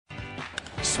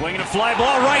Swinging a fly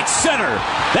ball right center.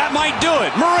 That might do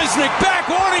it. Marisnick back,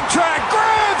 warning track,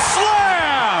 grand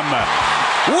slam!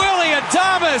 Willie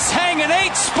Adames hanging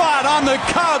 8th spot on the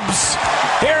Cubs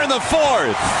here in the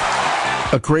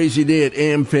 4th. A crazy day at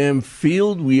AmFam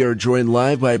Field. We are joined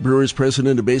live by Brewers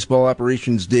President of Baseball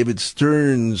Operations David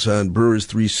Stearns on Brewers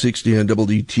 360 on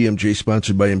WTMJ,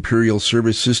 sponsored by Imperial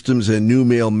Service Systems and New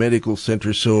Mail Medical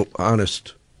Center. So,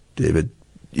 honest, David,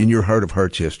 in your heart of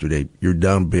hearts yesterday, you're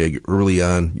down big early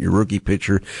on. Your rookie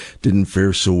pitcher didn't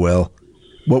fare so well.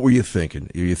 What were you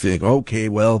thinking? You think, okay,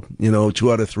 well,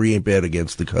 2 out of 3 ain't bad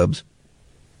against the Cubs?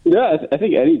 Yeah, I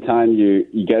think any time you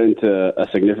get into a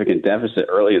significant deficit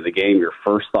early in the game, your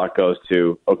first thought goes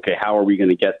to, okay, how are we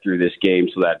going to get through this game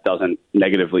so that doesn't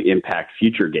negatively impact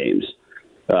future games?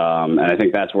 And I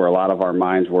think that's where a lot of our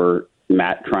minds were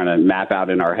trying to map out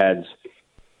in our heads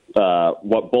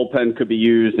what bullpen could be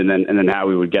used and then how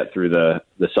we would get through the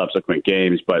subsequent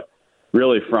games. But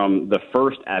really from the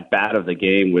first at-bat of the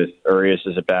game with Urias'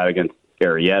 at-bat against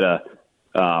Arrieta,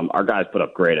 our guys put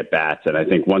up great at-bats. And I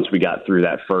think once we got through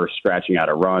that first, scratching out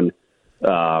a run,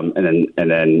 and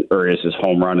then Urias'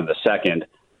 home run in the second,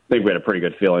 I think we had a pretty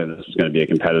good feeling that this was going to be a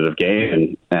competitive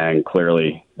game, and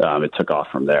clearly it took off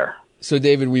from there. So,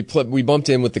 David, we bumped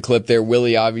in with the clip there.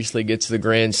 Willie obviously gets the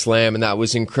grand slam, and that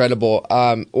was incredible.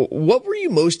 What were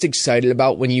you most excited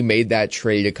about when you made that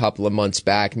trade a couple of months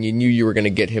back and you knew you were going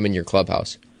to get him in your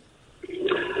clubhouse?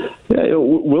 Yeah,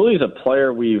 Willie's a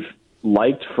player we've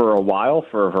liked for a while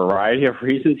for a variety of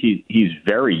reasons. He's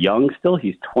very young still.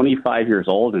 He's 25 years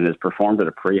old and has performed at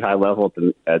a pretty high level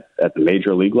at the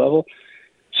major league level.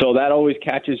 So that always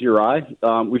catches your eye.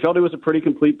 We felt he was a pretty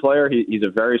complete player. He's a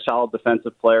very solid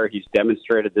defensive player. He's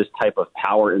demonstrated this type of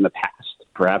power in the past.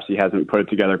 Perhaps he hasn't put it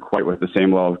together quite with the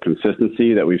same level of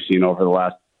consistency that we've seen over the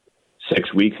last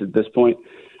 6 weeks at this point.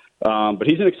 But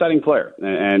he's an exciting player,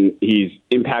 and he's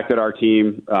impacted our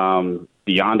team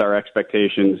beyond our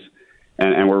expectations.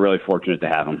 And we're really fortunate to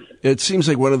have him. It seems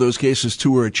like one of those cases,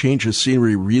 too, where a change of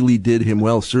scenery really did him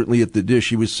well. Certainly at the Dish,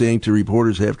 he was saying to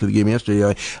reporters after the game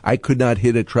yesterday, I could not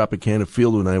hit at Tropicana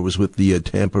Field when I was with the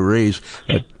Tampa Rays.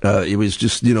 It was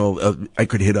just, I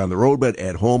could hit on the road, but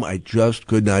at home, I just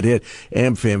could not hit.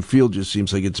 AmFam Field just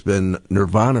seems like it's been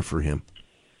nirvana for him.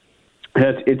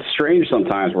 It's strange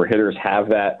sometimes where hitters have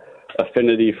that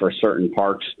affinity for certain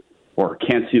parks or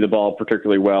can't see the ball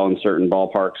particularly well in certain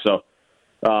ballparks. So,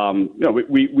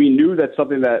 we knew that's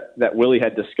something that Willie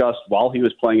had discussed while he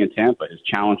was playing in Tampa, his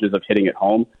challenges of hitting at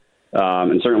home,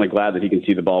 and certainly glad that he can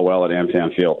see the ball well at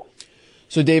AmFam Field.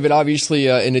 So, David, obviously,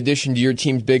 in addition to your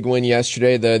team's big win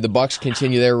yesterday, the Bucks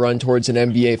continue their run towards an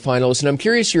NBA Finals. And I'm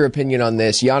curious your opinion on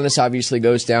this. Giannis obviously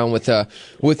goes down with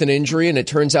an injury, and it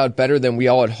turns out better than we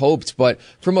all had hoped. But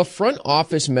from a front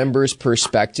office member's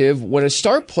perspective, when a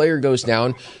star player goes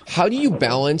down, how do you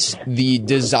balance the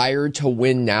desire to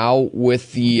win now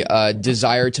with the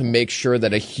desire to make sure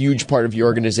that a huge part of your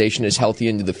organization is healthy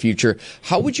into the future?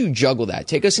 How would you juggle that?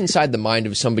 Take us inside the mind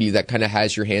of somebody that kind of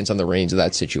has your hands on the reins of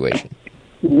that situation.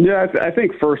 Yeah, I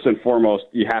think first and foremost,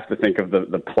 you have to think of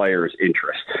the player's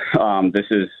interest. This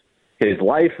is his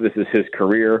life. This is his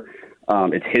career.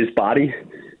 It's his body.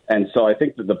 And so I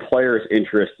think that the player's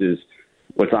interest is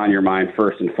what's on your mind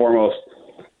first and foremost.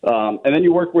 And then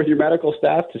you work with your medical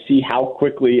staff to see how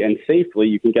quickly and safely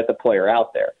you can get the player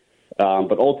out there.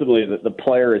 But ultimately, the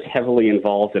player is heavily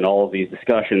involved in all of these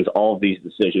discussions, all of these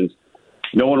decisions.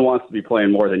 No one wants to be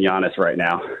playing more than Giannis right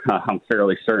now. I'm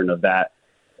fairly certain of that.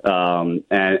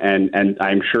 And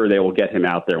I'm sure they will get him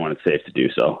out there when it's safe to do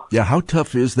so. Yeah, how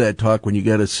tough is that talk when you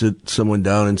got to sit someone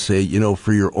down and say,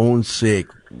 for your own sake,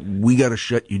 we got to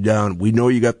shut you down. We know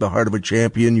you got the heart of a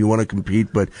champion, you want to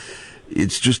compete, but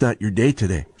it's just not your day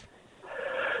today.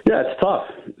 Yeah, it's tough,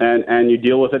 and you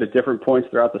deal with it at different points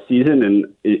throughout the season, and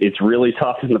it's really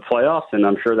tough in the playoffs, and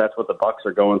I'm sure that's what the Bucks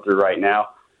are going through right now.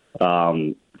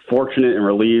 Fortunate and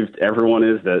relieved everyone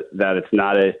is that it's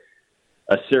not a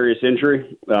serious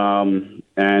injury,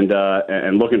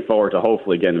 and looking forward to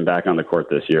hopefully getting him back on the court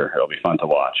this year. It'll be fun to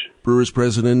watch. Brewers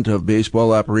President of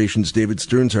Baseball Operations David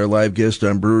Stearns, our live guest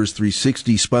on Brewers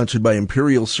 360, sponsored by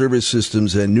Imperial Service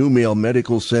Systems and New Mail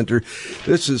Medical Center.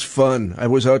 This is fun. I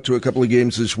was out to a couple of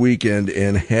games this weekend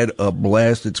and had a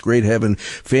blast. It's great having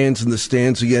fans in the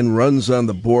stands again, runs on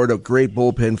the board, a great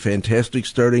bullpen, fantastic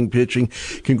starting pitching.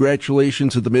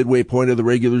 Congratulations at the midway point of the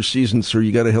regular season, sir.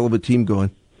 You got a hell of a team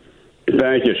going.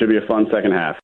 Thank you. It should be a fun second half.